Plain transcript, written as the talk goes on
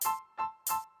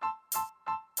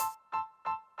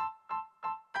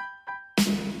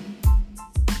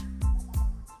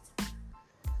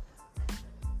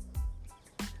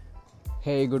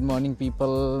Hey, good morning,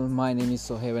 people. My name is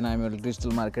Sohaib and I'm a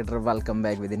digital marketer. Welcome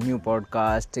back with a new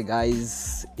podcast,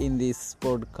 guys. In this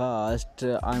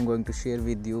podcast, I'm going to share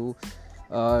with you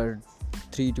 3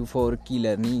 to 4 key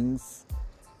learnings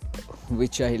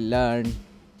which I learned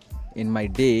in my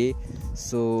day.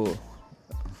 So,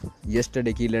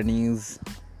 yesterday key learnings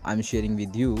I'm sharing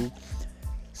with you.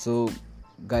 So,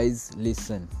 guys,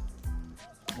 listen.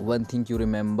 One thing you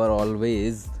remember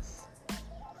always: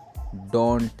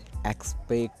 don't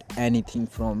expect anything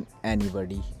from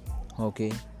anybody.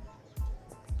 Okay,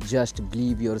 just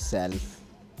believe yourself.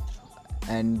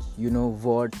 And you know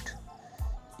what,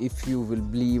 if you will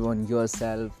believe on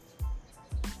yourself,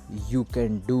 you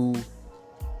can do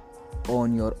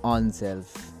on your own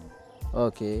self.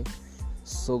 Okay,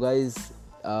 so guys,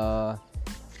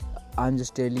 I'm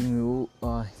just telling you,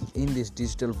 in this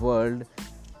digital world,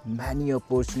 many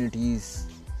opportunities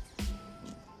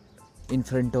in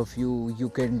front of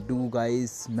you can do,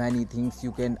 guys, many things.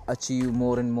 You can achieve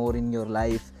more and more in your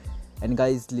life. And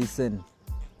guys, listen,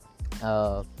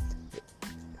 uh,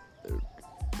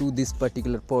 to this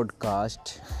particular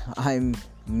podcast I'm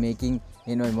making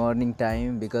in my morning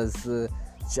time, because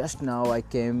just now I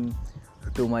came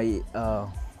to my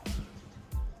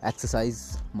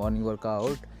exercise morning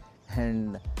workout,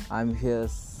 and I'm here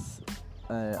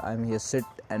sit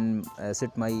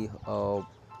my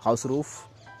house roof,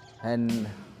 and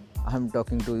I'm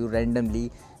talking to you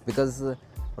randomly, because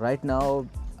right now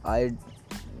I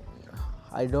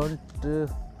don't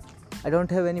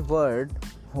have any word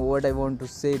what I want to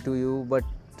say to you. But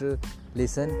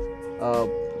listen, uh,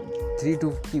 3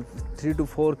 to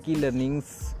 4 key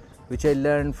learnings which I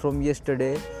learned from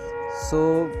yesterday.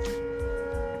 So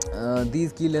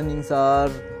these key learnings are: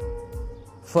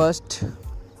 first,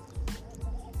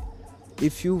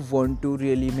 if you want to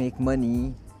really make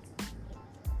money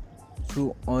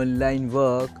through online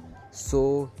work,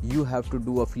 so you have to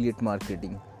do affiliate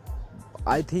marketing.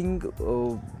 I think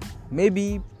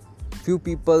maybe few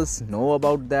people know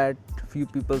about that, few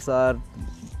people are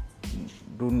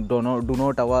do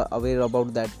not aware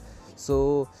about that.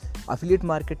 So affiliate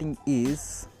marketing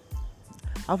is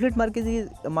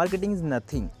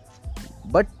nothing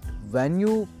but when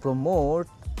you promote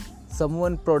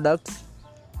someone products,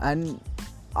 and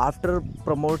after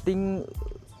promoting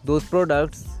those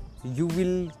products, you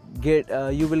will get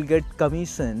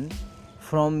commission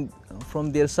from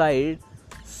their side.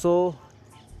 So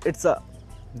this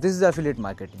is affiliate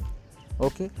marketing.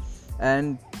 Okay,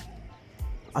 and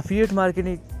affiliate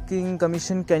marketing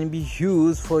commission can be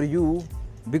used for you,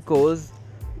 because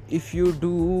if you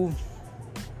do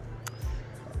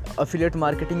affiliate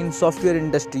marketing in software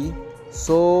industry,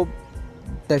 so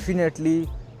definitely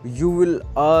you will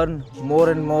earn more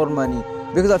and more money,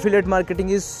 because affiliate marketing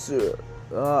is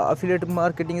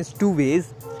two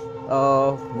ways.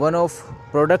 One of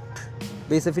product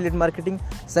based affiliate marketing,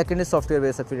 second is software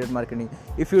based affiliate marketing.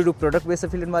 If you do product based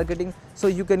affiliate marketing, so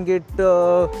you can get 2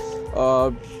 to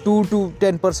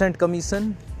 10%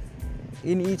 commission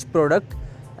in each product.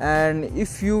 And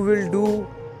if you will do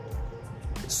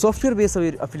software based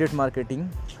affiliate marketing,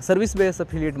 service based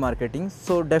affiliate marketing,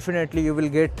 so definitely you will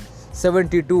get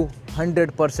 70 to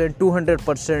 100%,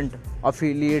 200%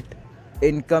 affiliate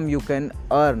income you can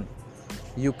earn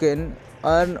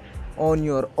on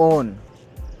your own.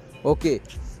 Okay,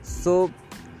 so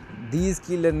these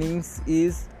key learnings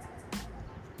is: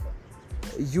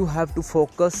 you have to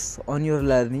focus on your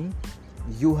learning,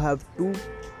 you have to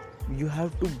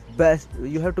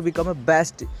become a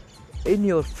best in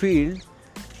your field,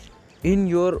 in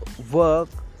your work,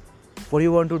 what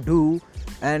you want to do.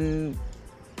 And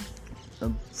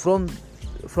from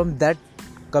that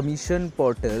commission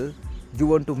portal you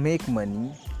want to make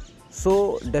money.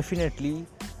 So definitely,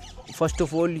 first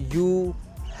of all, you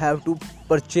have to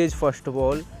purchase first of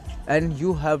all, and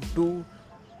you have to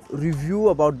review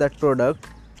about that product.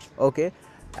 Okay,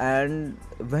 and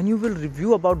when you will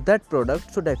review about that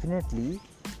product, so definitely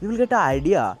you will get an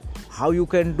idea how you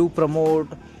can do promote,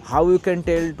 how you can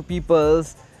tell to people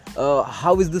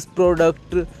how is this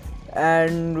product,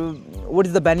 and what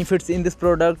is the benefits in this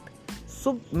product.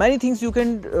 So many things you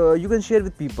can share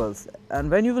with people. And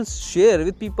when you will share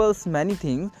with people many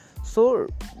things, so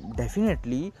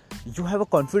definitely you have a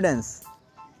confidence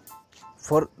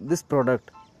for this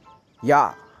product.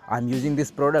 Yeah, I'm using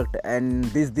this product, and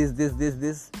this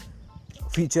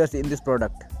features in this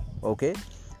product. Okay,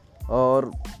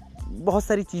 और बहुत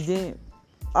सारी चीज़ें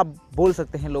आप बोल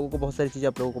सकते हैं लोगों को, बहुत सारी चीज़ें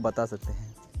आप लोगों को बता सकते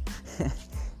हैं.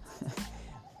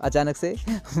 अचानक से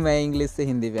मैं इंग्लिश से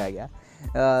हिंदी पे आ गया.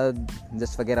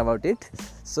 Just forget about it.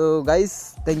 So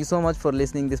guys, thank you so much for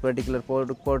listening this particular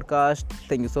podcast.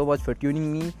 Thank you so much for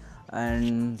tuning me.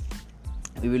 and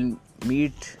we will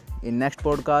meet in next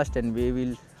podcast,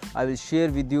 and I will share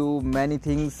with you many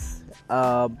things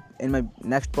in my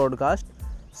next podcast.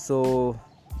 So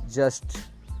just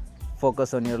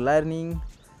focus on your learning.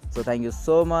 So thank you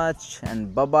so much,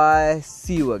 and bye bye,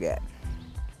 see you again.